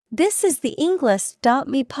This is the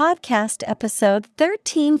Englist.me podcast episode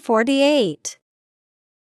 1348.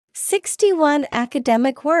 61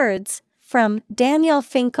 academic words from Daniel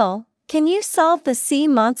Finkel. Can you solve the sea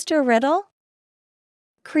monster riddle?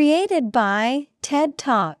 Created by TED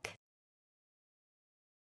Talk.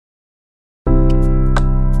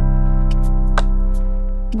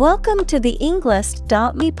 Welcome to the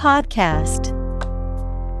Englist.me podcast.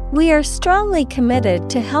 We are strongly committed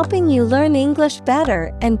to helping you learn English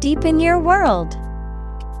better and deepen your world.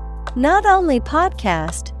 Not only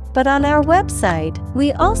podcast, but on our website,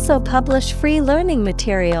 we also publish free learning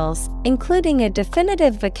materials, including a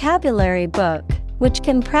definitive vocabulary book, which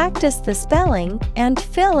can practice the spelling and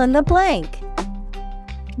fill in the blank.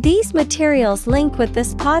 These materials link with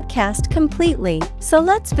this podcast completely, so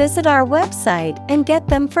let's visit our website and get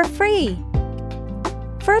them for free.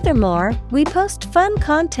 Furthermore, we post fun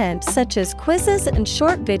content such as quizzes and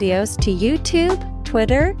short videos to YouTube,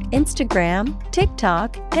 Twitter, Instagram,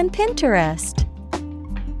 TikTok, and Pinterest.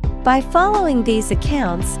 By following these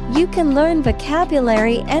accounts, you can learn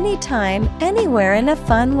vocabulary anytime, anywhere in a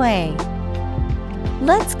fun way.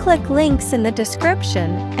 Let's click links in the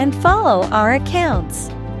description and follow our accounts.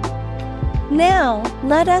 Now,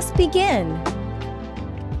 let us begin.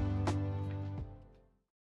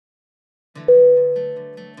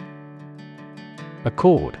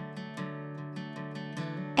 Accord.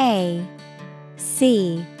 A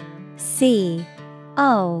C C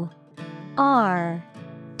O R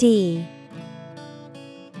D.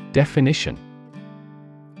 Definition: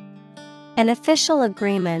 An official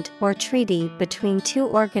agreement or treaty between two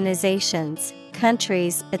organizations,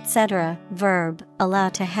 countries, etc. Verb, allow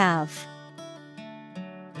to have.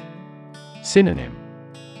 Synonym: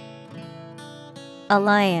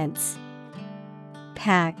 Alliance,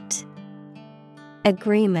 pact,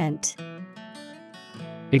 agreement.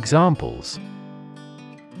 Examples: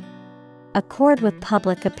 Accord with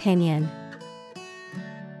public opinion.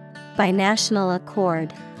 By national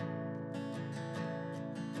accord.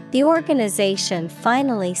 The organization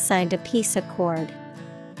finally signed a peace accord.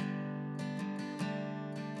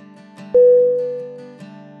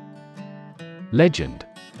 Legend.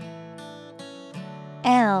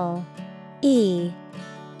 L E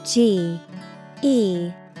G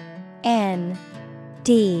E N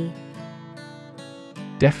D.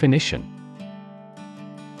 Definition: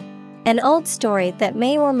 An old story that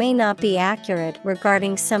may or may not be accurate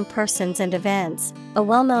regarding some persons and events, a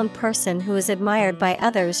well-known person who is admired by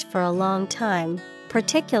others for a long time,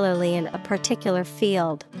 particularly in a particular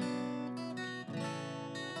field.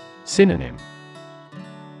 Synonym: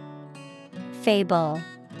 Fable,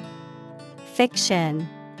 fiction,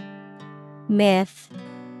 myth.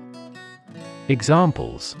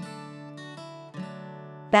 Examples: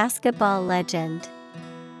 Basketball legend.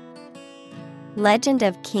 Legend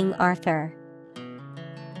of King Arthur.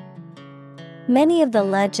 Many of the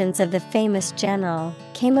legends of the famous general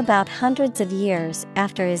came about hundreds of years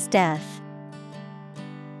after his death.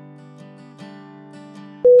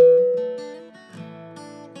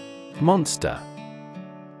 Monster.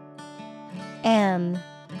 M-O-N-S-T-E-R.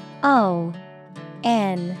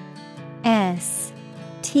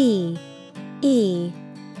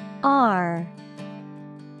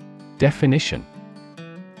 Definition: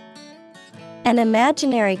 An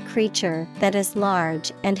imaginary creature that is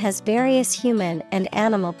large and has various human and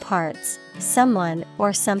animal parts, someone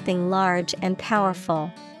or something large and powerful.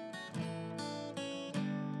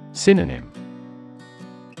 Synonym: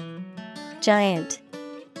 Giant,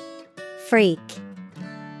 freak,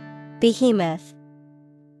 behemoth.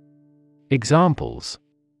 Examples: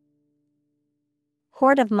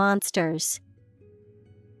 Horde of monsters.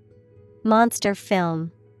 Monster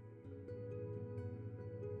film.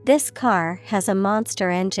 This car has a monster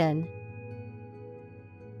engine.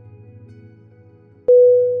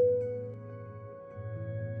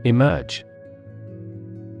 Emerge.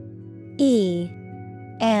 E-M-E-R-G-E.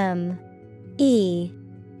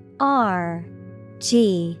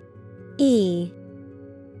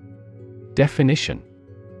 Definition: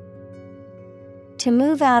 To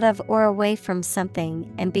move out of or away from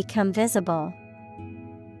something and become visible.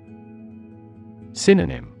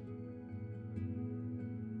 Synonym: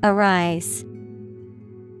 Arise,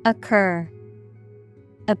 occur,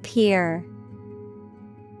 appear.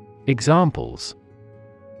 Examples: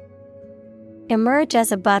 Emerge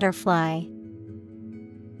as a butterfly.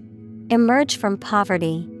 Emerge from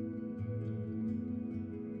poverty.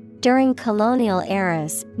 During colonial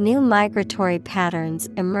eras, new migratory patterns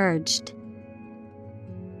emerged.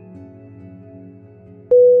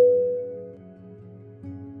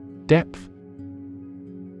 Depth.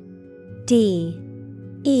 D-E-P-T-H.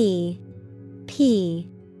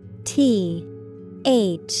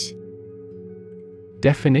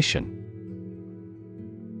 Definition.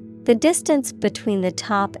 The distance between the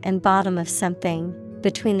top and bottom of something,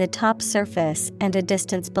 between the top surface and a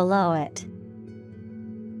distance below it.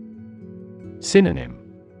 Synonym.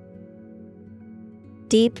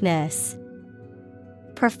 Deepness,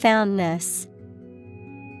 profoundness,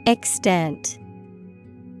 extent.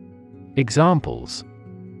 Examples.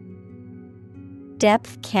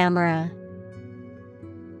 Depth camera.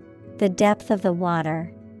 The depth of the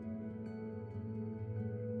water.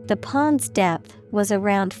 The pond's depth was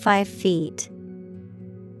around 5 feet.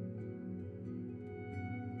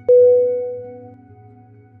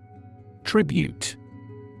 Tribute.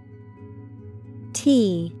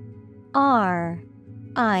 TRIBUTE.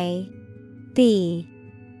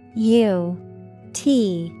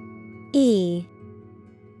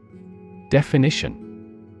 Definition.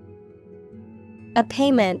 A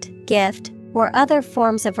payment, gift, or other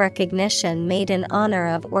forms of recognition made in honor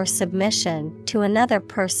of or submission to another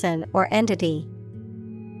person or entity.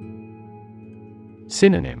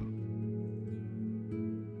 Synonym.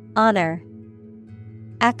 Honor,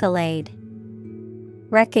 accolade,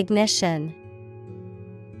 recognition.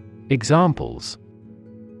 Examples.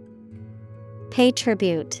 Pay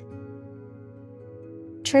tribute.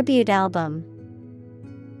 Tribute album.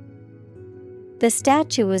 The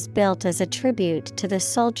statue was built as a tribute to the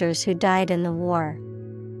soldiers who died in the war.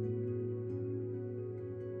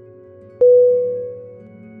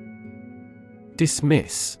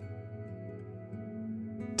 Dismiss.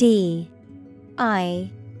 DISMISS.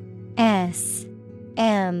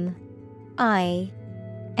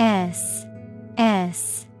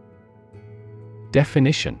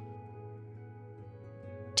 Definition.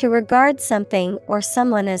 To regard something or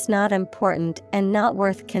someone as not important and not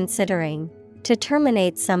worth considering. To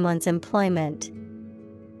terminate someone's employment.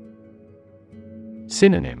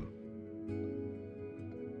 Synonym.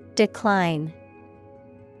 Decline,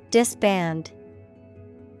 disband,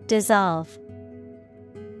 dissolve.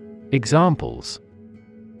 Examples.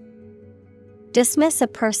 Dismiss a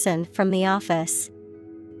person from the office.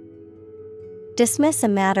 Dismiss a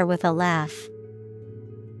matter with a laugh.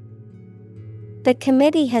 The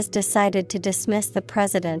committee has decided to dismiss the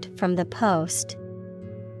president from the post.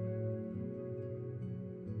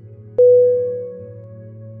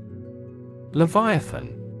 Leviathan.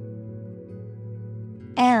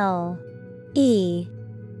 LEVIATHAN.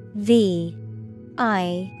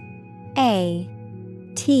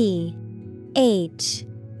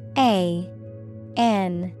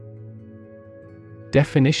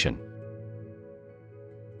 Definition.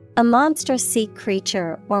 A monstrous sea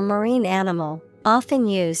creature or marine animal, often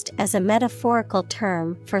used as a metaphorical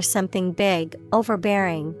term for something big,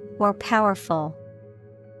 overbearing, or powerful.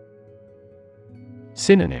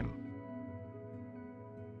 Synonym.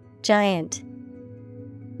 Giant,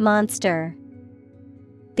 monster,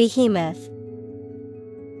 behemoth.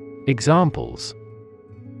 Examples.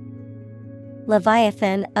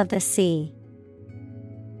 Leviathan of the sea.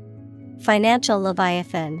 Financial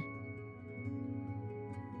leviathan.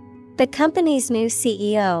 The company's new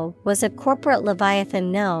CEO was a corporate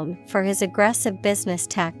leviathan known for his aggressive business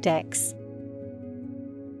tactics.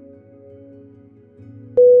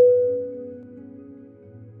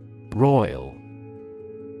 Royal.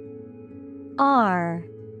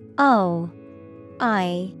 ROIL.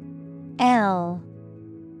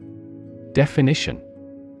 Definition.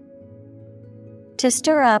 To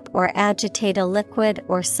stir up or agitate a liquid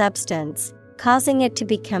or substance, causing it to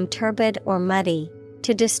become turbid or muddy,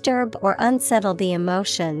 to disturb or unsettle the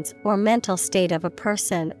emotions or mental state of a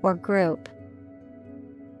person or group.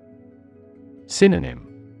 Synonym.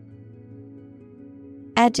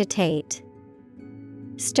 Agitate,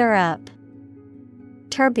 stir up,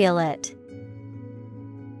 turbulent.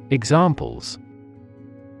 Examples.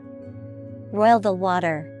 Roil the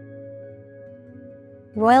water.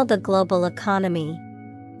 Roil the global economy.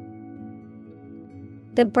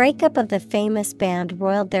 The breakup of the famous band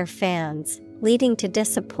roiled their fans, leading to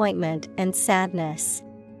disappointment and sadness.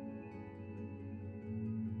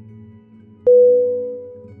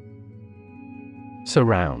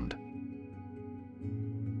 Surround.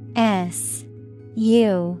 SURROUND.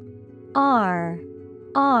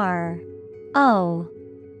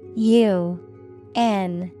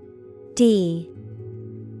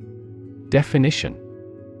 Definition.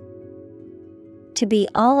 To be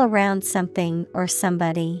all around something or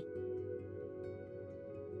somebody.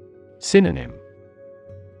 Synonym.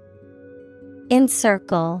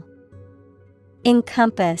 Encircle,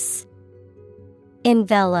 encompass,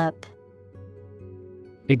 envelop.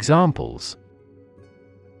 Examples.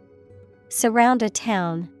 Surround a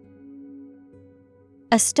town.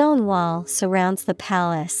 A stone wall surrounds the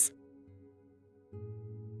palace.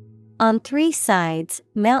 On 3 sides,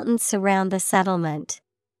 mountains surround the settlement.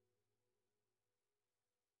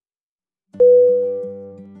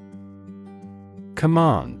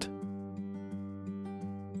 Command.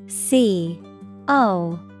 C-O-M-M-A-N-D.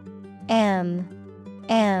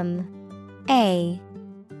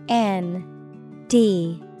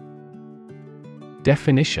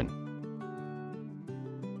 Definition.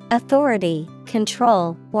 Authority,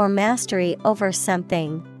 control, or mastery over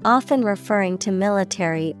something, often referring to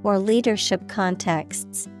military or leadership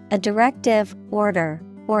contexts, a directive, order,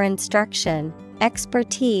 or instruction,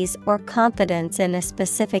 expertise or competence in a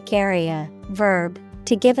specific area. Verb,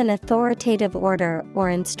 to give an authoritative order or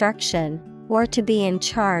instruction, or to be in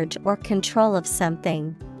charge or control of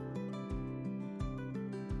something.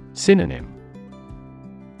 Synonym.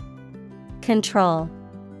 Control,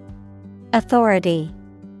 authority,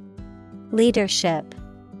 leadership.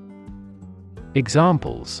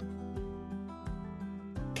 Examples.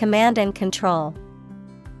 Command and control.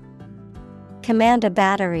 Command a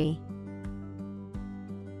battery.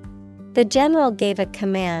 The general gave a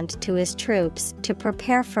command to his troops to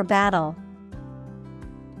prepare for battle.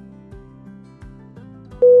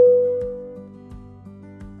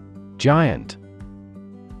 Giant.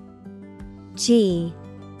 G-I-A-N-T.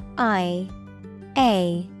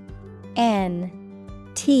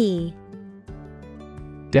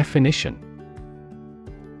 Definition.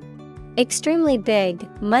 Extremely big,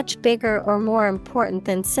 much bigger or more important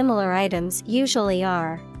than similar items usually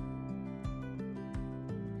are.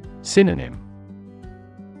 Synonym.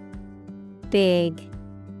 Big,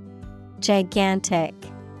 gigantic,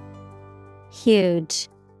 huge.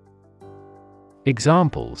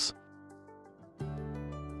 Examples.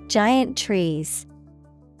 Giant trees.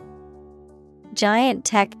 Giant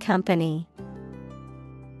tech company.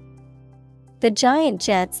 The giant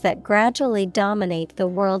jets that gradually dominate the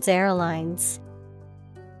world's airlines.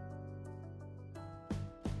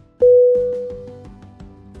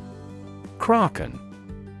 Kraken.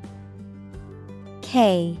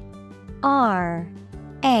 K-R-A-K-E-N.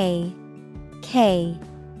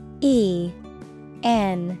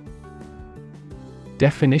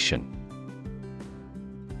 Definition.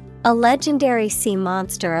 A legendary sea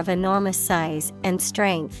monster of enormous size and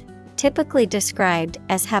strength, typically described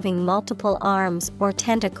as having multiple arms or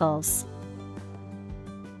tentacles.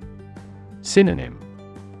 Synonym.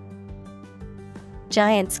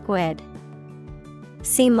 Giant squid.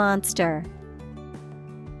 Sea monster.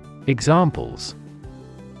 Examples.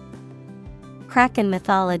 Kraken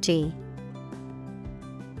mythology.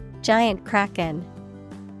 Giant kraken.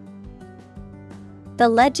 The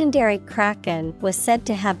legendary kraken was said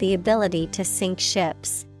to have the ability to sink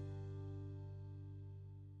ships.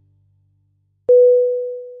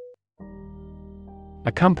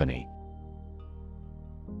 Accompany.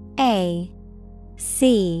 A-C-C-O-M-P-A-N-Y.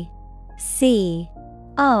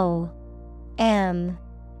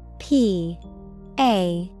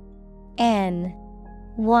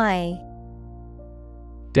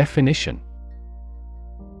 Definition.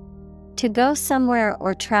 To go somewhere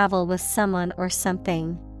or travel with someone or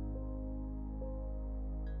something.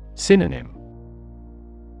 Synonym.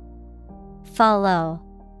 Follow,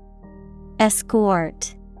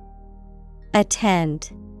 escort,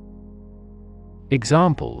 attend.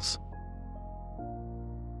 Examples.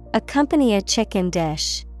 Accompany a chicken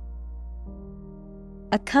dish.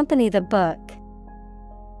 Accompany the book.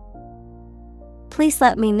 Please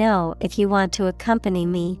let me know if you want to accompany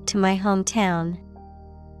me to my hometown.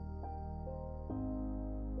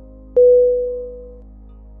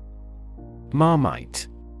 Marmite.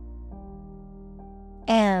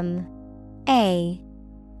 M-A-R-M-I-T-E.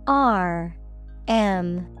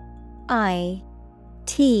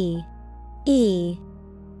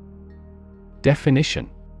 Definition.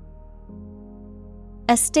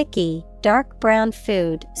 A sticky, dark brown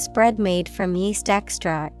food spread made from yeast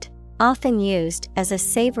extract, often used as a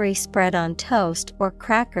savory spread on toast or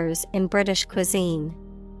crackers in British cuisine.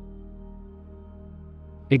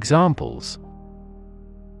 Examples.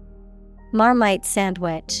 Marmite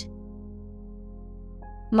sandwich.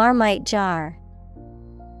 Marmite jar.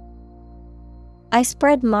 I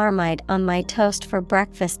spread Marmite on my toast for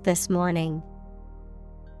breakfast this morning.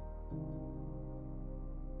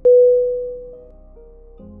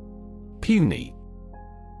 Puny.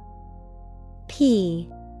 P-U-N-Y.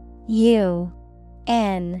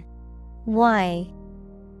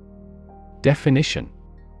 Definition.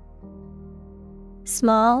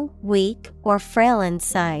 Small, weak, or frail in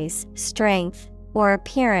size, strength, or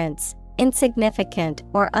appearance, insignificant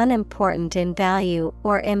or unimportant in value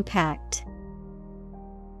or impact.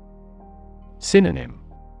 Synonym.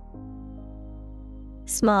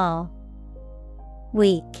 small,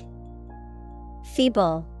 weak,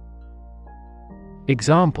 feeble.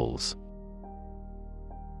 Examples: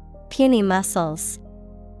 puny muscles,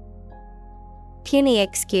 puny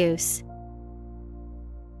excuse.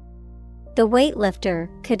 The weightlifter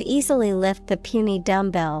could easily lift the puny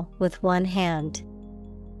dumbbell with one hand.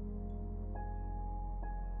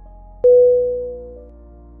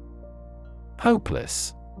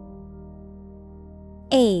 Hopeless.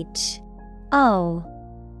 Hopeless.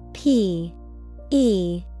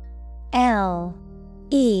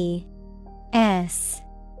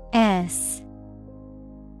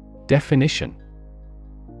 Definition: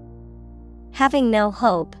 having no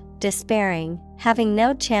hope, despairing, having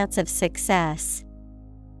no chance of success.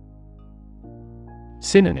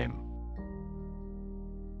 Synonym: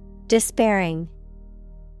 Despairing,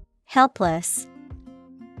 helpless,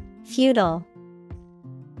 futile.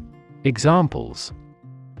 Examples: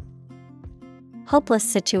 hopeless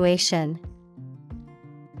situation,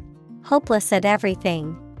 hopeless at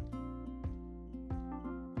everything.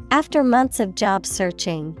 After months of job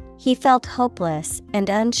searching, he felt hopeless and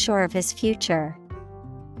unsure of his future.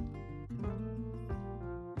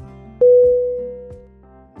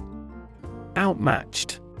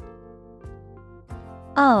 Outmatched.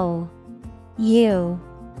 Outmatched.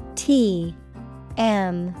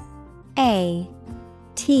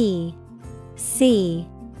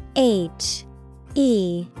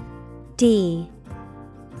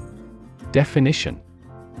 Definition: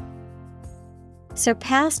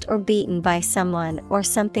 surpassed or beaten by someone or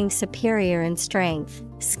something superior in strength,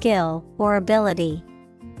 skill, or ability.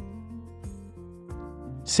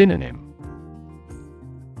 Synonym: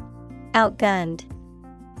 outgunned,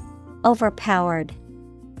 overpowered,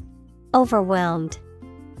 overwhelmed.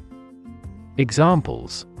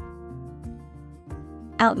 Examples: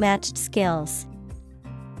 outmatched skills,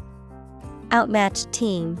 outmatched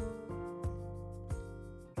team.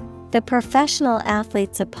 The professional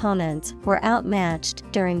athlete's opponents were outmatched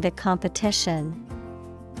during the competition.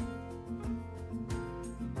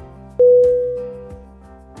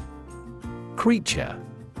 Creature.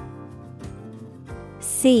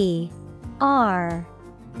 CREATURE.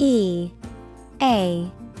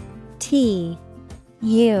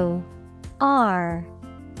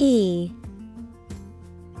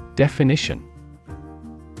 Definition: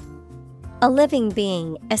 a living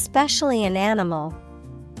being, especially an animal.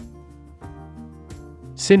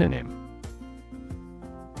 Synonym: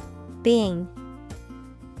 being,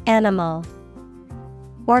 animal,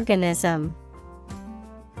 organism.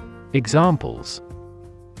 Examples: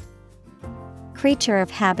 creature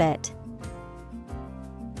of habit,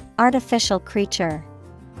 artificial creature.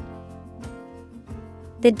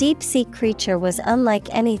 The deep-sea creature was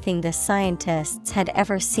unlike anything the scientists had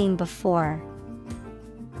ever seen before.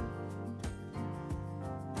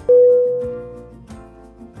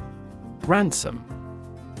 Ransom.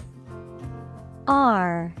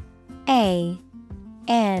 RANSOM.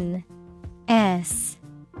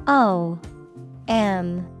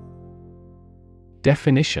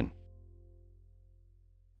 Definition: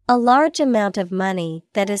 a large amount of money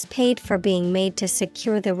that is paid for being made to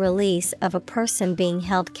secure the release of a person being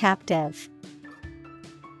held captive.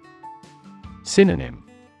 Synonym: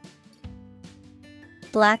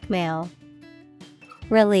 blackmail,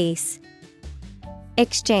 release,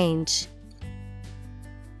 exchange.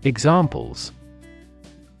 Examples: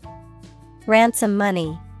 ransom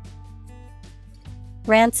money,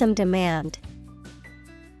 ransom demand.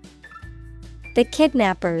 The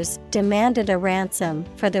kidnappers demanded a ransom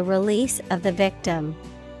for the release of the victim.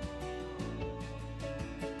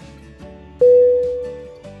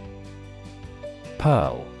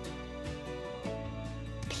 Pearl.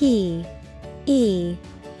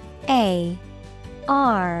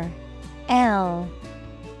 Pearl.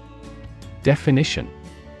 Definition: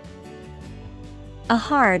 a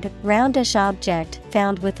hard, roundish object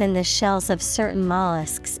found within the shells of certain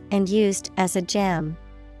mollusks and used as a gem.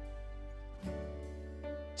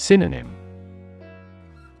 Synonym: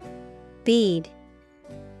 bead,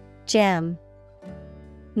 gem,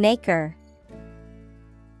 nacre.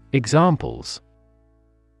 Examples: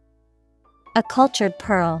 a cultured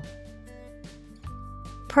pearl,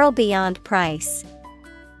 pearl beyond price.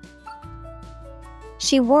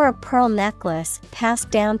 She wore a pearl necklace passed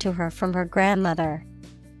down to her from her grandmother.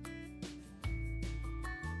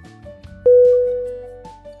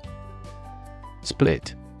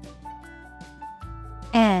 Split.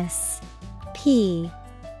 SPLIT.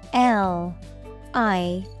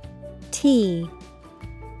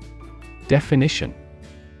 Definition: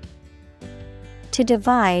 To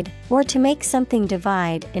divide, or to make something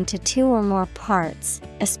divide into two or more parts,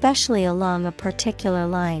 especially along a particular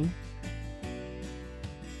line.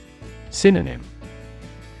 Synonym: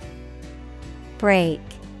 Break,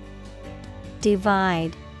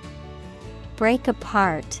 divide, break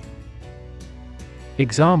apart.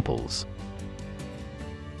 Examples: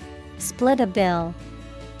 Split a bill.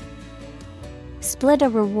 Split a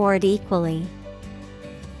reward equally.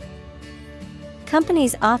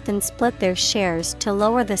 Companies often split their shares to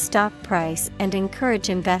lower the stock price and encourage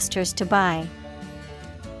investors to buy.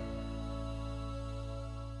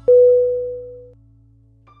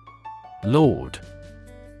 Lord.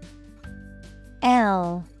 L-O-R-D.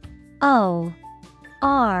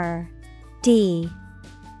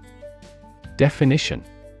 Definition: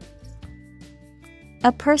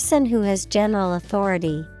 A person who has general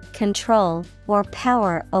authority, control, or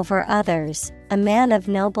power over others, a man of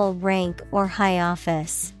noble rank or high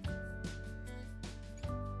office.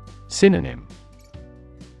 Synonym: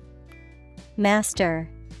 Master,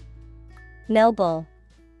 noble,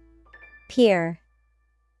 peer.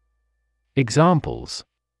 Examples: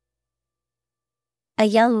 A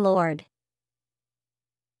young lord.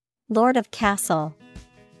 Lord of castle.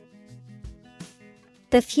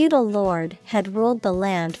 The feudal lord had ruled the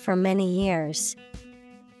land for many years.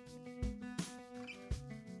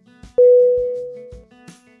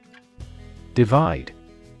 Divide.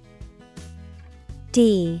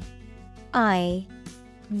 D-I-V-I-D-E.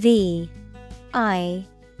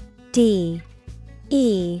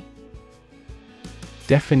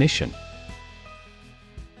 Definition: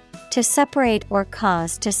 To separate or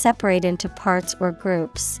cause to separate into parts or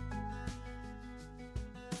groups.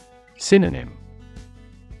 Synonym: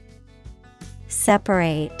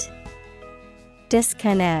 Separate,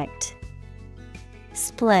 disconnect,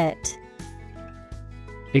 split.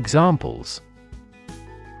 Examples: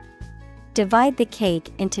 Divide the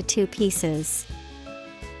cake into two pieces.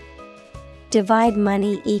 Divide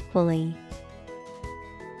money equally.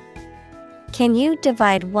 Can you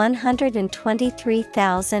divide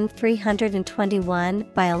 123,321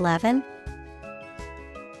 by 11?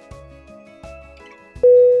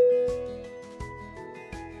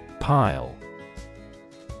 Pile.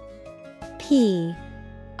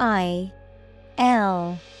 P-I-L-E.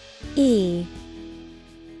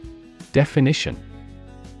 Definition: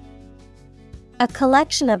 A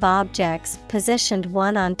collection of objects positioned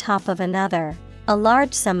one on top of another, a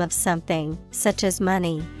large sum of something, such as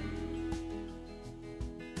money.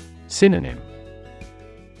 Synonym: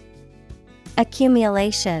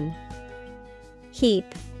 Accumulation, heap,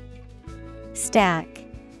 stack.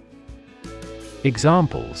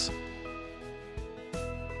 Examples: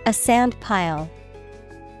 A sand pile.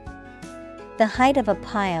 The height of a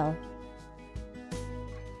pile.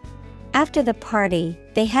 After the party,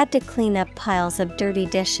 they had to clean up piles of dirty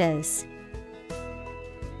dishes.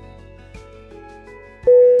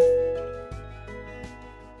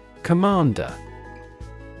 Commander.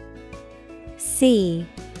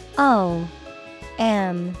 C-O-M-M-A-N-D-E-R.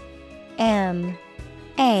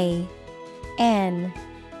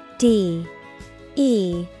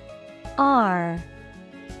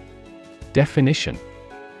 Definition: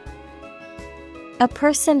 A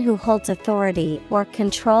person who holds authority or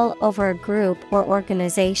control over a group or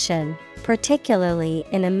organization, particularly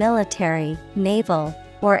in a military, naval,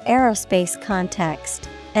 or aerospace context,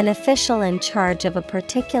 an official in charge of a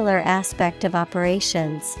particular aspect of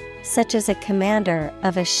operations, such as a commander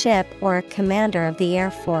of a ship or a commander of the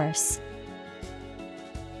Air Force.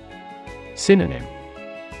 Synonym: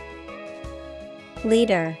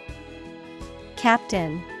 Leader,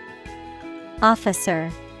 captain,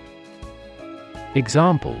 officer.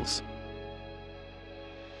 Examples: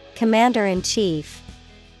 Commander-in-chief,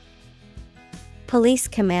 police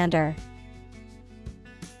commander.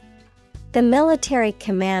 The military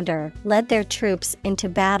commander led their troops into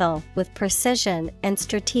battle with precision and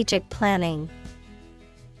strategic planning.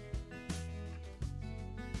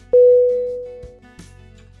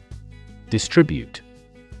 Distribute.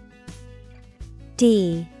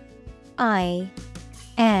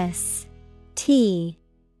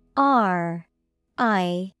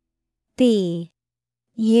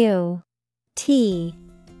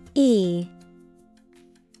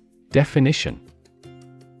 Definition: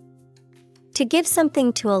 To give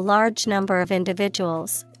something to a large number of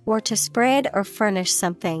individuals, or to spread or furnish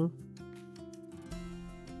something.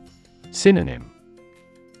 Synonym: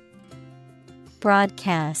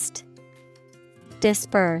 Broadcast,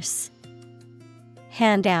 disperse,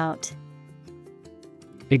 handout.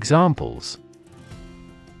 Examples: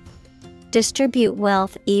 Distribute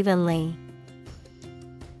wealth evenly.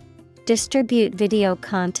 Distribute video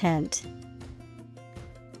content.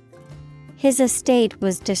 His estate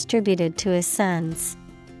was distributed to his sons.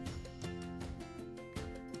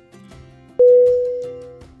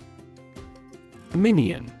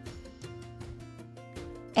 Minion.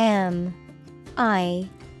 M-I-N-I-O-N.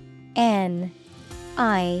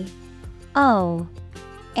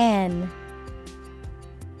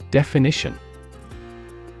 Definition: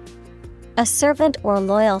 a servant or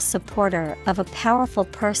loyal supporter of a powerful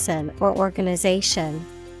person or organization.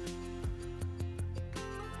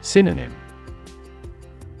 Synonym: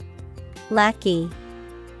 Lackey,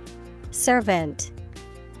 servant,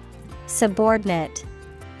 subordinate.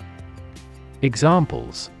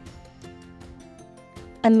 Examples: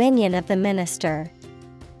 a minion of the minister.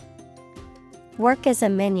 Work as a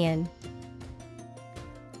minion.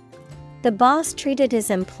 The boss treated his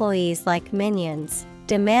employees like minions,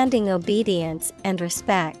 demanding obedience and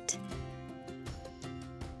respect.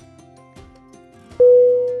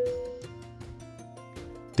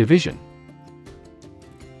 Division.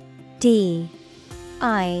 D-I-V-I-S-I-O-N.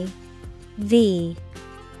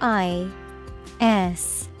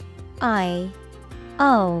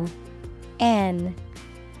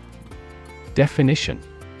 Definition: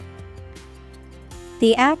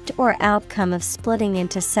 the act or outcome of splitting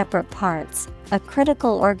into separate parts, a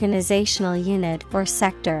critical organizational unit or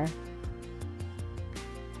sector.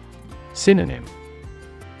 Synonym: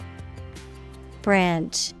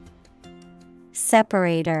 branch,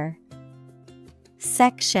 separator,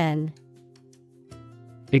 section.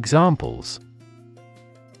 Examples: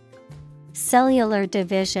 cellular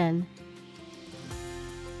division,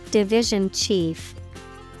 division chief.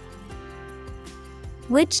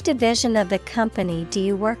 Which division of the company do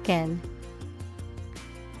you work in?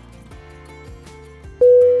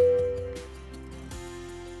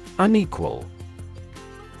 Unequal.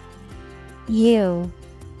 U-N-E-Q-U-A-L.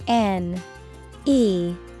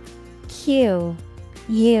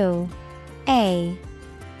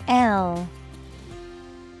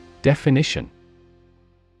 Definition: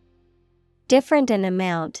 different in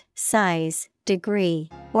amount, size, degree,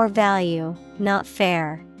 or value, not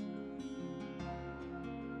fair.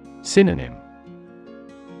 Synonym: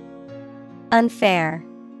 unfair,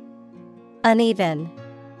 uneven,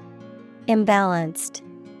 imbalanced.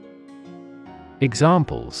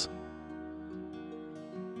 Examples: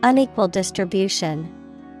 unequal distribution,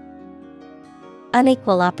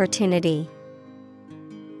 unequal opportunity.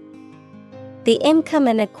 The income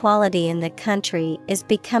inequality in the country is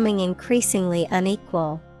becoming increasingly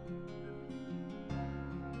unequal.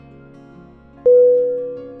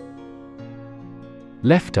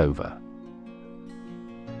 Leftover.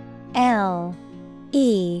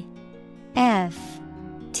 L-E-F-T-O-V-E-R.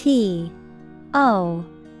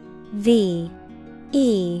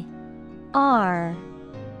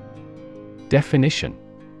 Definition: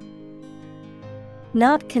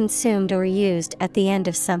 not consumed or used at the end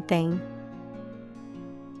of something.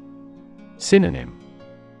 Synonym: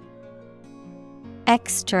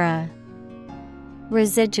 extra,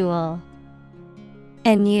 residual,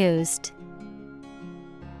 unused.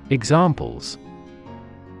 Examples: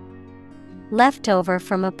 leftover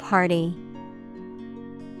from a party,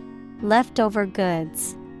 leftover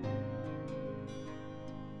goods.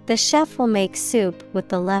 The chef will make soup with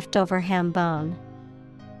the leftover ham bone.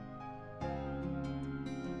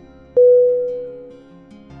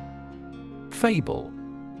 Fable.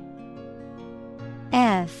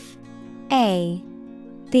 F-A-B-L-E.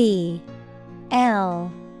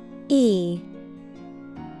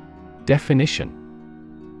 Definition: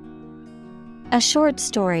 a short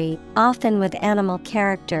story, often with animal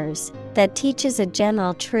characters, that teaches a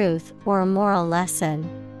general truth or a moral lesson.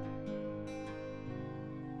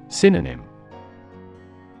 Synonym: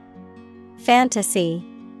 fantasy,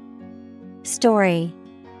 story,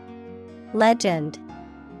 legend.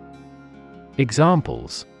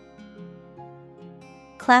 Examples: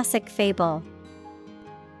 classic fable,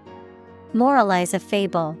 moralize a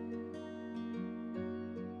fable.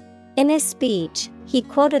 In his speech, he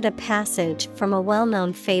quoted a passage from a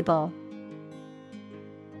well-known fable.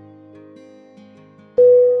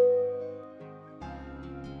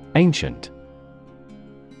 Ancient.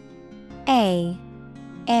 A-N-C-I-E-N-T.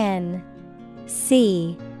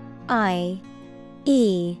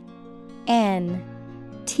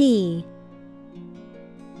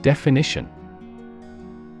 Definition: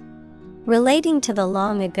 relating to the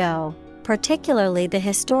long ago, particularly the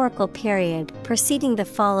historical period preceding the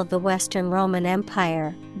fall of the Western Roman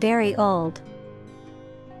Empire, very old.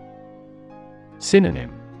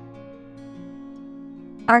 Synonym: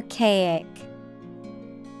 archaic,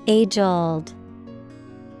 age-old,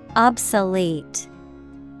 obsolete.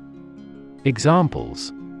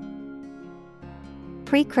 Examples: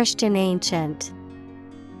 Pre-Christian ancient.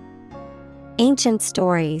 Ancient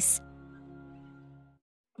stories.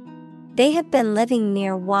 They have been living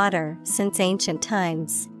near water since ancient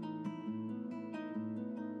times.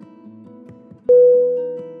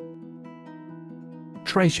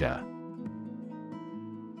 Treasure.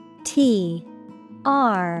 T-R-E-A-S-U-R-E.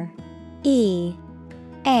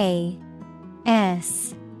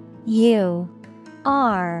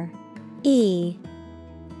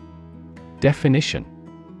 Definition.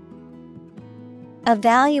 A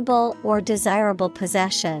valuable or desirable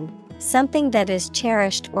possession, something that is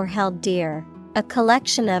cherished or held dear, a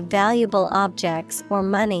collection of valuable objects or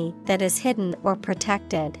money that is hidden or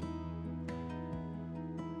protected.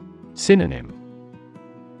 Synonym.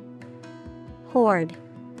 Hoard,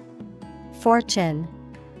 fortune,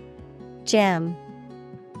 gem.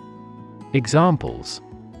 Examples.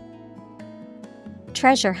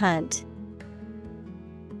 Treasure hunt,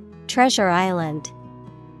 treasure island.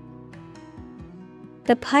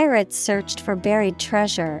 The pirates searched for buried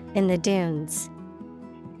treasure in the dunes.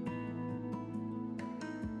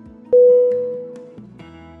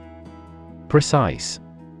 Precise.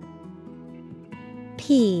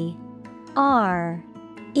 P-R-E-C-I-S-E.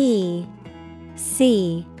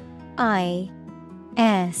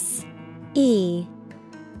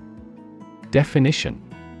 Definition.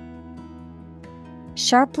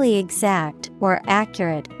 Sharply exact or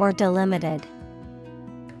accurate or delimited.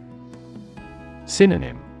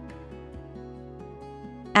 Synonym.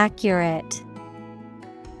 Accurate,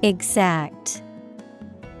 exact,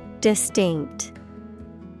 distinct.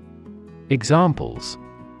 Examples.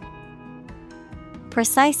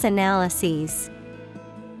 Precise analyses.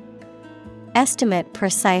 Estimate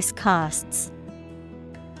precise costs.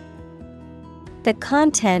 The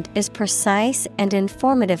content is precise and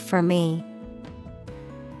informative for me.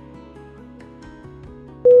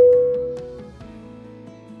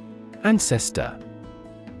 Ancestor.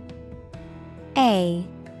 A-N-C-E-S-T-O-R.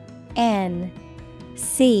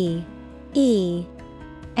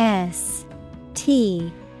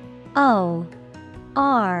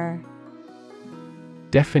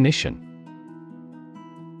 Definition.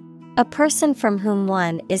 A person from whom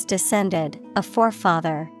one is descended, a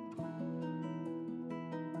forefather.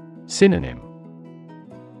 Synonym.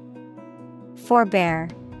 Forebear,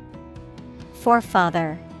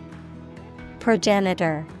 forefather,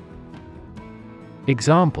 progenitor.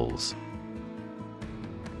 Examples.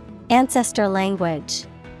 Ancestor language.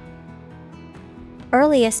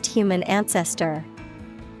 Earliest human ancestor.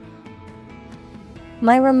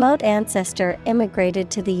 My remote ancestor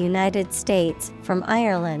immigrated to the United States from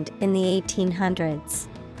Ireland in the 1800s.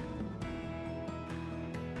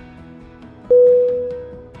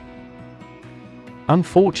 Unfortunately.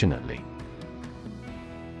 Unfortunately.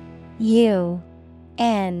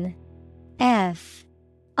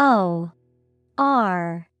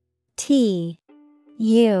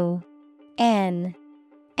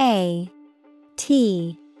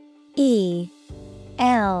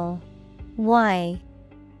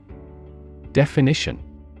 Definition.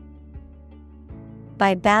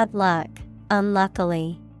 By bad luck,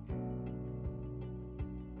 unluckily.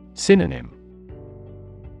 Synonym.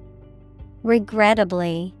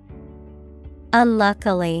 Regrettably,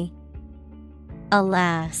 unluckily,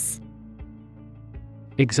 alas.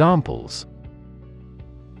 Examples.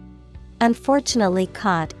 Unfortunately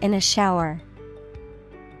caught in a shower.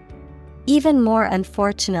 Even more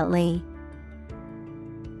unfortunately.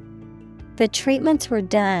 The treatments were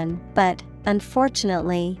done, but,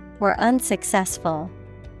 unfortunately, were unsuccessful.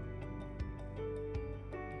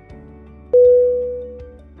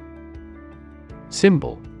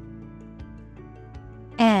 Symbol.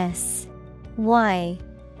 S-Y-M-B-O-L.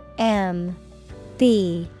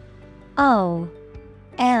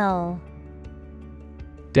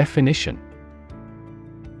 Definition.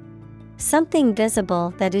 Something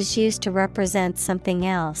visible that is used to represent something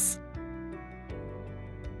else.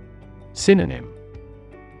 Synonym.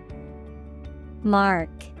 Mark,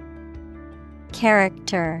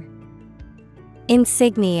 character,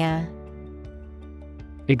 insignia.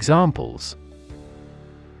 Examples.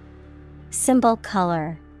 Symbol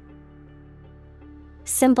color.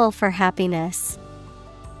 Symbol for happiness.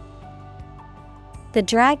 The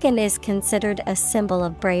dragon is considered a symbol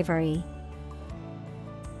of bravery.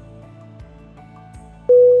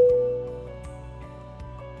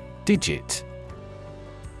 Digit.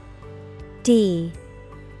 D-I-G-I-T.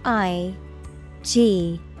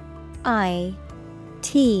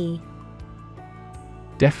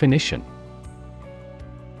 Definition.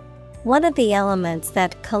 One of the elements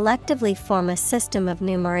that collectively form a system of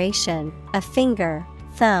numeration, a finger,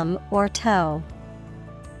 thumb, or toe.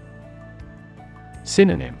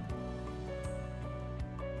 Synonym.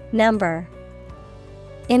 Number,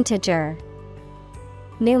 integer,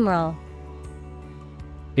 numeral.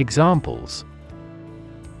 Examples: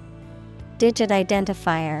 Digit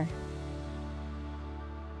identifier.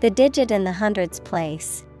 The digit in the hundreds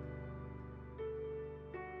place.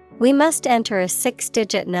 We must enter a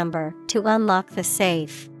 6-digit number to unlock the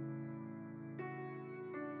safe.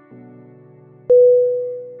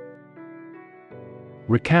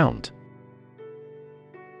 Recount.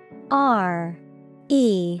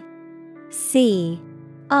 R-E-C-O-U-N-T.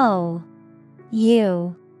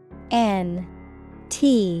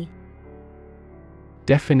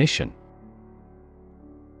 Definition: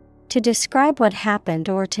 To describe what happened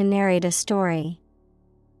or to narrate a story.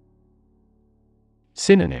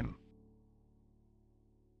 Synonym: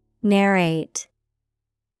 Narrate,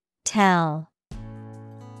 tell,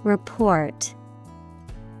 report.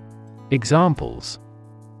 Examples: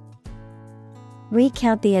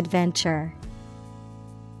 Recount the adventure.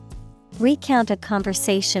 Recount a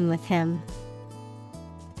conversation with him.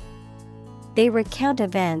 They recount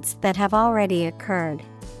events that have already occurred.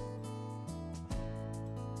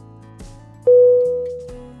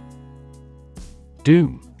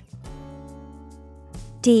 Doom.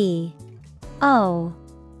 D-O-O-M.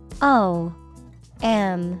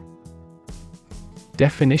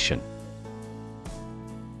 Definition: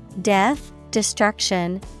 Death,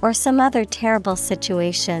 destruction, or some other terrible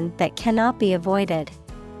situation that cannot be avoided.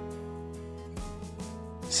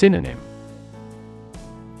 Synonym: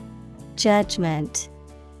 Judgment,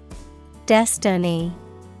 destiny,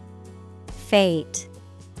 fate.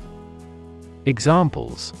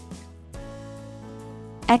 Examples: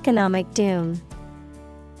 Economic doom.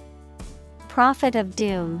 Prophet of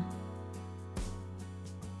doom.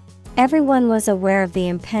 Everyone was aware of the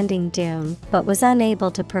impending doom, but was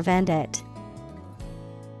unable to prevent it.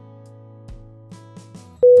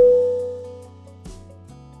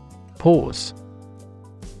 Pause.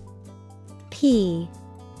 P-A-U-S-E.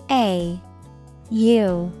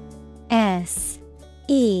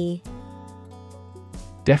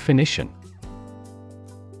 Definition: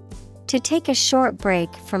 To take a short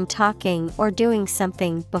break from talking or doing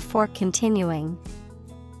something before continuing.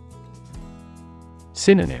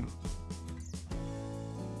 Synonym: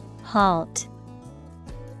 Halt,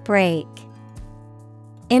 break,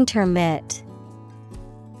 intermit.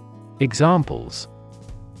 Examples: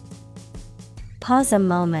 Pause a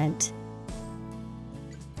moment.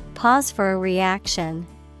 Pause for a reaction.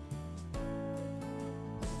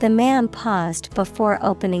 The man paused before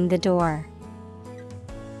opening the door.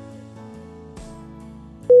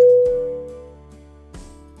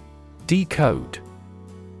 Decode.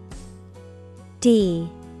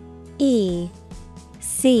 D-E-C-O-D-E.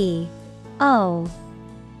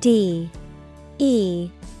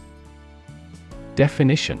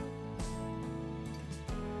 Definition: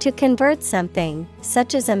 To convert something,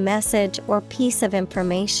 such as a message or piece of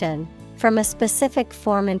information, from a specific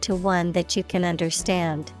form into one that you can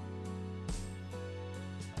understand.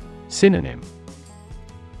 Synonym: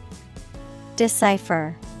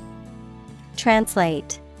 Decipher,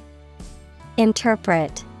 translate,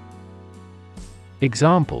 interpret.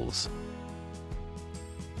 Examples: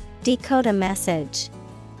 Decode a message.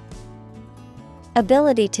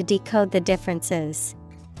 Ability to decode the differences.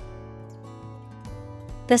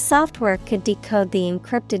 The software could decode the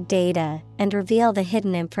encrypted data and reveal the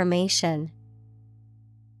hidden information.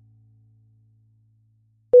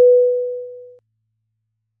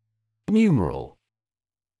 Numeral.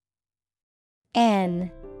 N-U-M-E-R-A-L.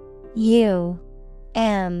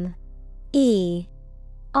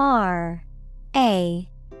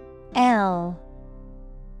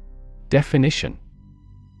 Definition: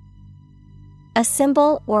 A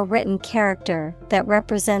symbol or written character that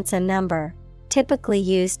represents a number, typically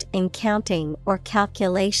used in counting or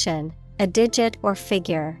calculation, a digit or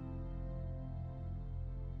figure.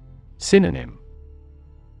 Synonym: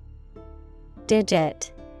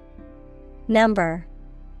 Digit, number,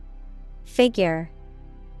 figure.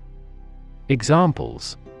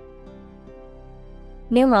 Examples: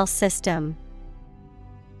 Numeral system.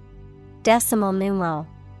 Decimal numeral.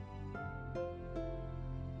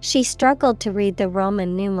 She struggled to read the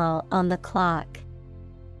Roman numeral on the clock.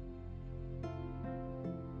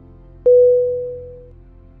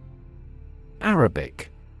 Arabic.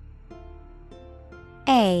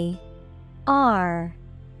 A-R-A-B-I-C.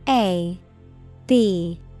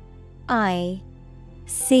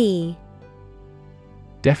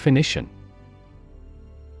 Definition: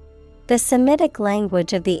 The Semitic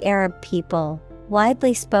language of the Arab people,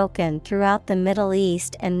 widely spoken throughout the Middle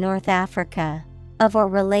East and North Africa, of or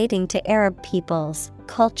relating to Arab peoples,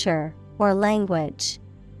 culture, or language.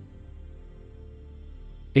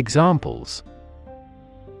 Examples: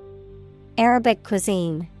 Arabic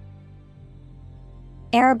cuisine,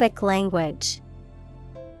 Arabic language.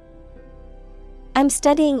 I'm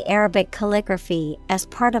studying Arabic calligraphy as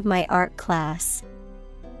part of my art class.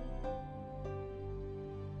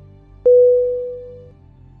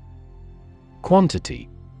 Quantity.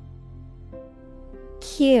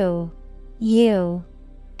 Q U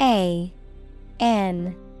A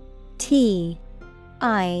N T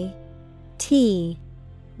I T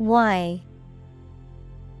Y.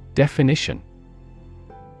 Definition: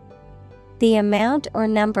 The amount or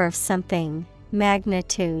number of something,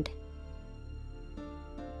 magnitude.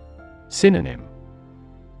 Synonym: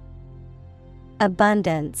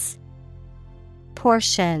 Abundance,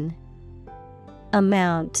 portion,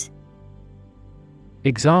 amount.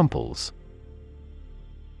 Examples: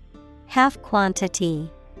 Half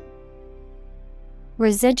quantity,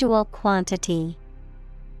 residual quantity.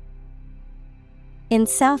 In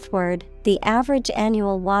southward, the average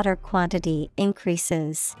annual water quantity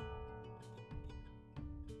increases.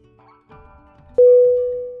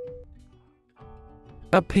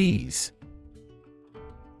 Appease.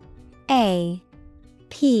 A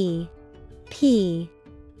P P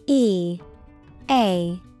E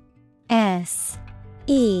A S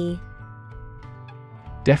E.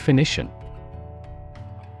 Definition: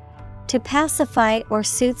 To pacify or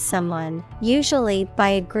soothe someone, usually by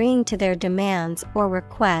agreeing to their demands or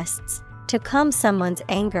requests, to calm someone's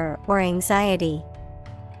anger or anxiety.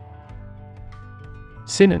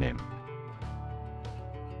 Synonym: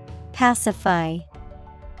 Pacify,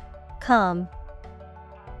 calm,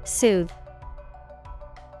 soothe.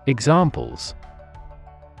 Examples: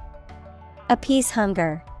 Appease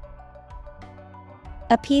hunger,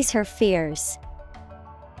 appease her fears.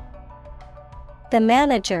 The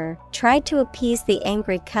manager tried to appease the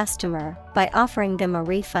angry customer by offering them a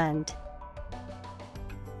refund.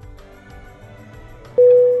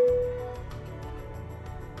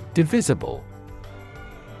 Divisible.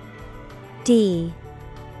 D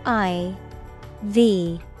I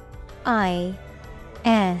V I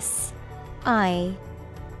S I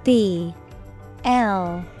B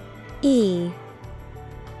L E.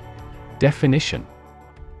 Definition: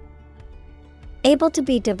 Able to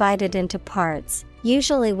be divided into parts,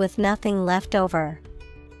 usually with nothing left over.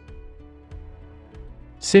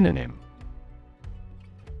 Synonym: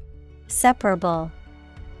 Separable,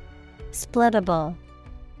 splittable,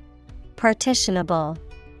 partitionable.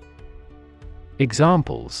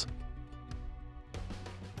 Examples: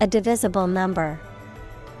 A divisible number,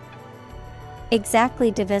 exactly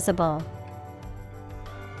divisible.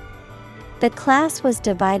 The class was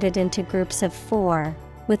divided into groups of 4,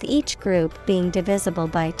 with each group being divisible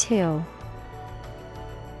by 2.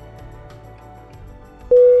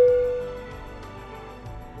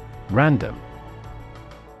 Random.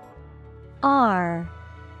 R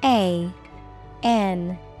A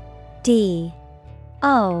N D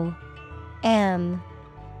O M.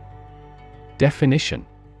 Definition: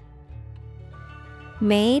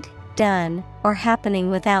 Made, done, or happening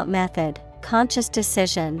without method, conscious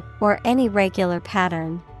decision, or any regular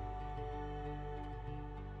pattern.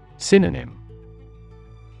 Synonym: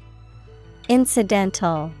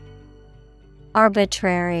 Incidental,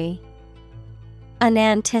 arbitrary,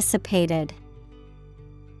 unanticipated.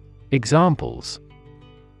 Examples: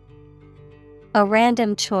 A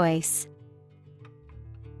random choice.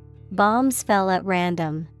 Bombs fell at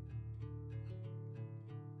random.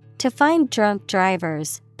 To find drunk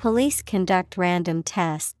drivers, police conduct random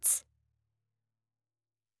tests.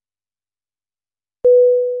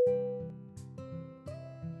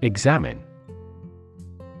 Examine.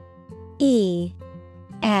 E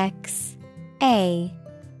X A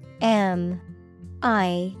M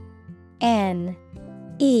I N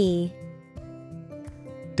E.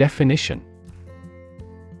 Definition: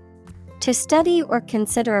 To study or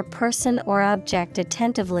consider a person or object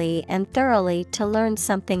attentively and thoroughly to learn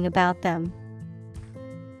something about them.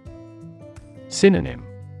 Synonym: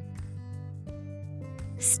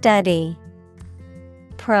 Study,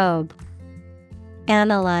 probe,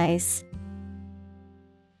 analyze.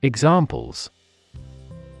 Examples: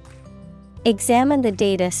 Examine the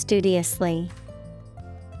data studiously.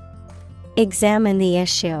 Examine the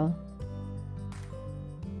issue.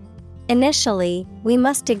 Initially, we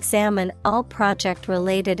must examine all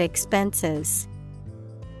project-related expenses.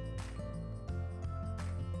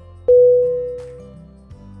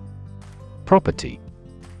 Property.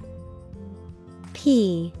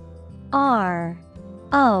 P R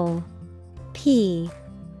O P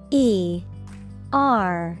E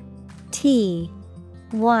R T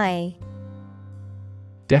Y.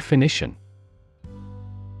 Definition: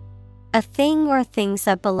 a thing or things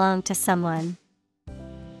that belong to someone.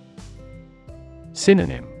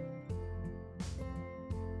 Synonym: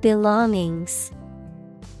 Belongings,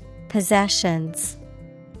 possessions,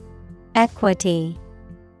 equity.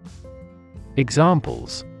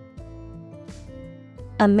 Examples: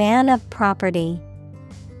 A man of property,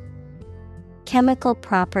 chemical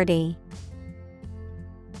property.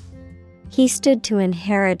 He stood to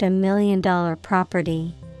inherit $1 million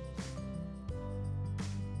property.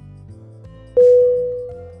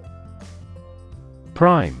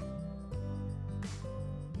 Prime: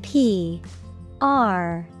 P-R-I-M-E.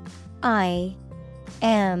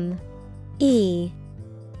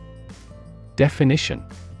 Definition: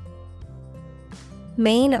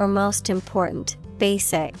 Main or most important,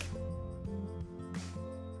 basic.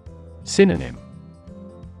 Synonym: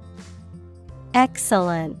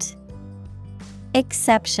 Excellent,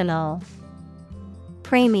 exceptional,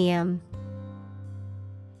 premium.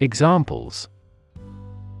 Examples: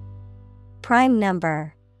 Prime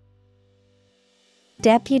number,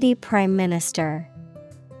 Deputy Prime Minister.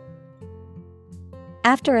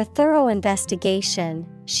 After a thorough investigation,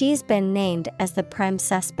 she's been named as the prime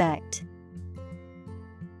suspect.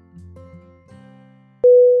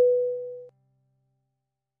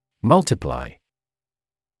 Multiply: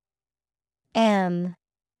 M-U-L-T-I-P-L-Y.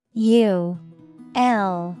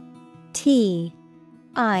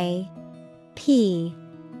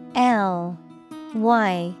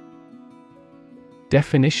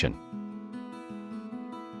 Definition: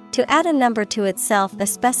 To add a number to itself a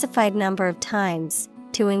specified number of times,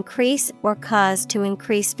 to increase or cause to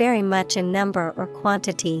increase very much in number or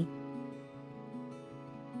quantity.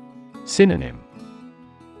 Synonym: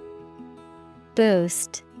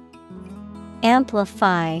 Boost,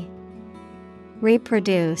 amplify,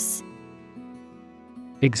 reproduce.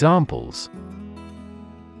 Examples: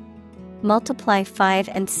 Multiply 5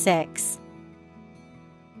 and 6.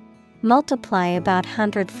 Multiply about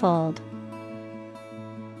 100-fold.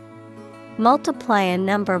 Multiply a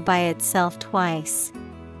number by itself twice.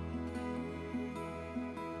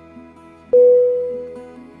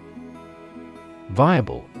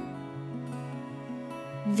 Viable: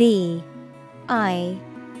 V-I-A-B-L-E.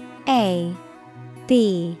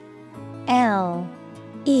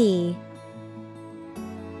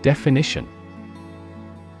 Definition: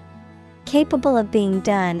 Capable of being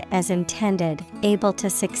done as intended, able to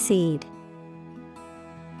succeed.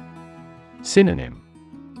 Synonym: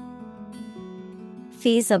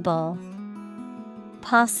 Feasible,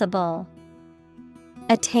 possible,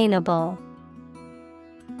 attainable.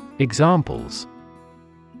 Examples: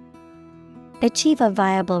 Achieve a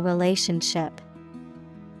viable relationship.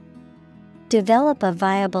 Develop a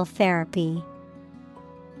viable therapy.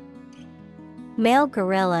 Male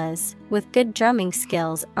gorillas with good drumming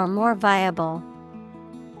skills are more viable.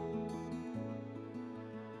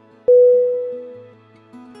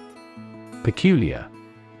 Peculiar: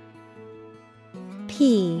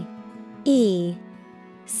 P-E-C-U-L-I-A-R.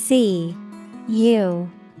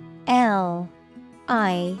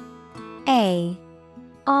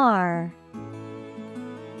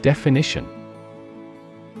 Definition: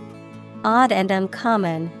 Odd and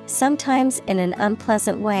uncommon, sometimes in an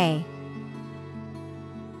unpleasant way.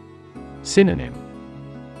 Synonym: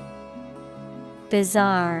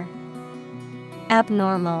 Bizarre,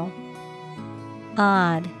 abnormal,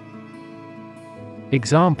 odd.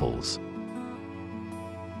 Examples: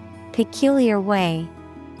 Peculiar way,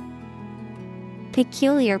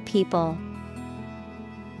 peculiar people.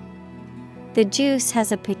 The juice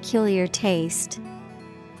has a peculiar taste.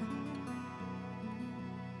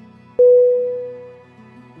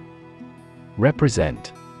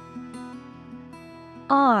 Represent: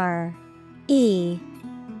 R-E-P-R-E-S-E-N-T.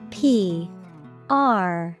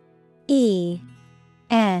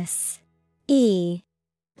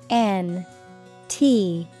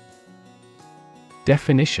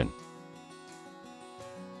 Definition: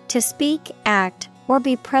 To speak, act, or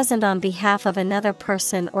be present on behalf of another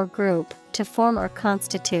person or group, to form or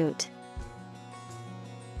constitute.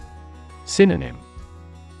 Synonym: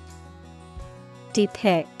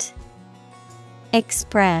 Depict,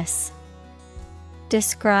 express,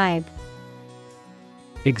 describe.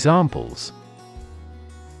 Examples: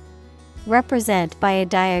 Represent by a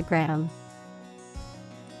diagram.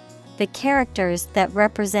 The characters that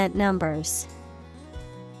represent numbers.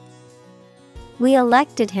 We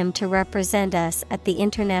elected him to represent us at the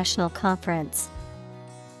international conference.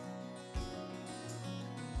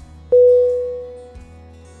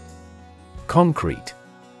 Concrete: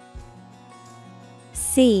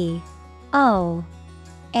 C-O-N-C-R-E-T-E.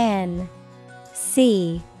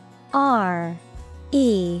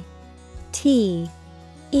 E T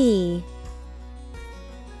E.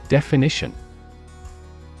 Definition: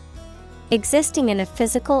 existing in a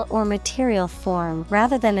physical or material form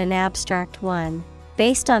rather than an abstract one,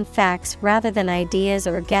 based on facts rather than ideas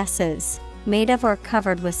or guesses, made of or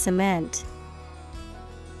covered with cement.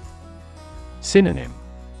 Synonym: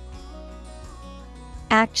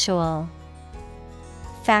 Actual,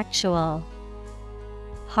 factual,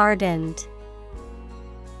 hardened.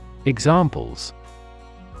 Examples: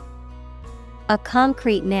 a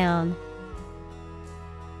concrete noun.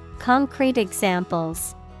 Concrete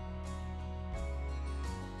examples.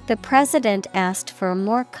 The president asked for a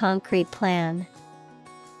more concrete plan.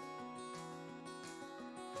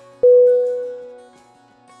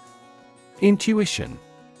 Intuition.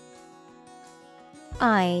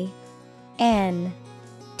 INTUITION.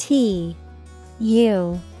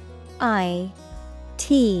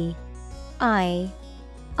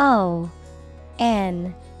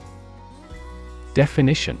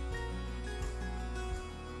 Definition: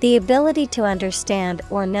 the ability to understand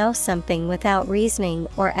or know something without reasoning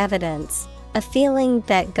or evidence, a feeling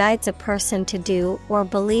that guides a person to do or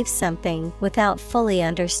believe something without fully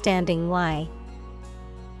understanding why.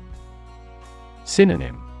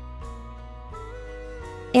 Synonym: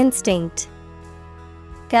 instinct,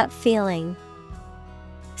 gut feeling,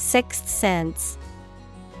 sixth sense.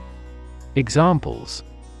 Examples: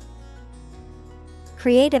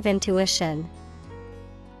 creative intuition.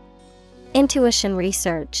 Intuition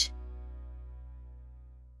research.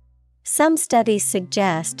 Some studies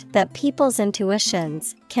suggest that people's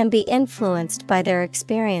intuitions can be influenced by their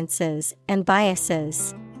experiences and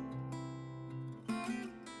biases.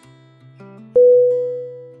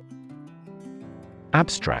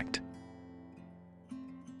 Abstract.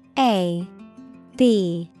 A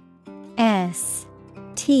B S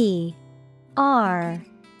T R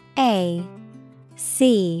A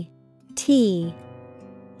C T.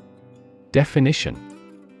 Definition: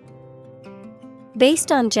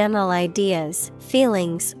 based on general ideas,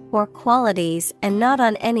 feelings, or qualities and not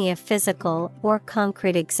on any of physical or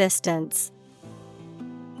concrete existence.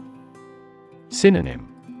 Synonym: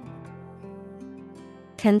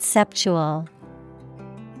 conceptual,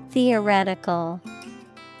 theoretical,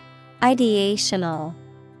 ideational.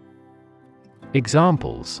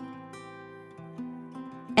 Examples: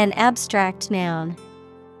 an abstract noun.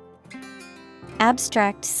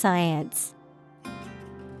 Abstract science.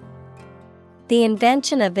 The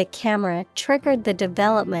invention of the camera triggered the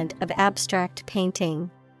development of abstract painting.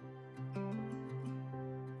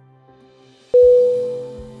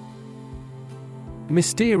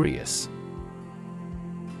 Mysterious.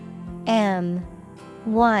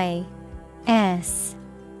 MYSTERIOUS.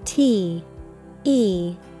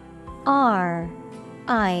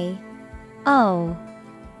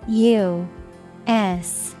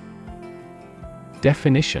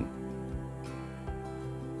 Definition: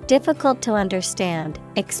 difficult to understand,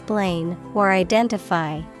 explain, or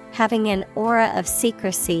identify, having an aura of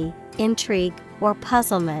secrecy, intrigue, or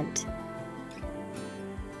puzzlement.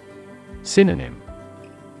 Synonym: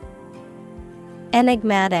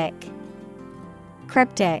 enigmatic,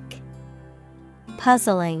 cryptic,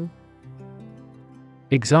 puzzling.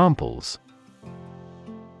 Examples: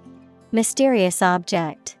 mysterious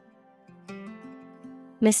object.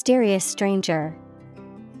 Mysterious stranger.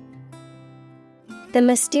 The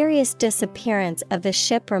mysterious disappearance of the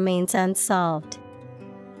ship remains unsolved.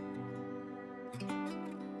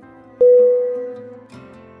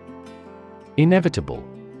 Inevitable.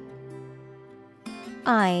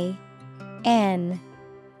 INEVITABLE.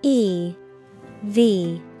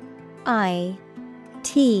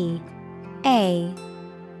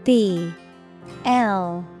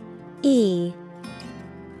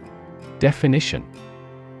 Definition: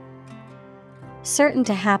 certain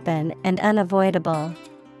to happen and unavoidable.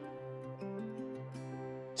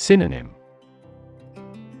 Synonym: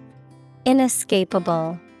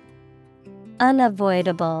 inescapable,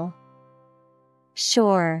 unavoidable,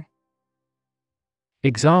 sure.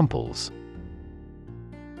 Examples: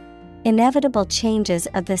 inevitable changes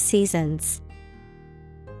of the seasons.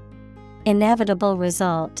 Inevitable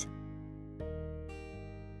result.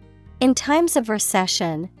 In times of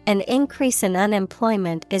recession, an increase in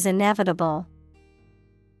unemployment is inevitable.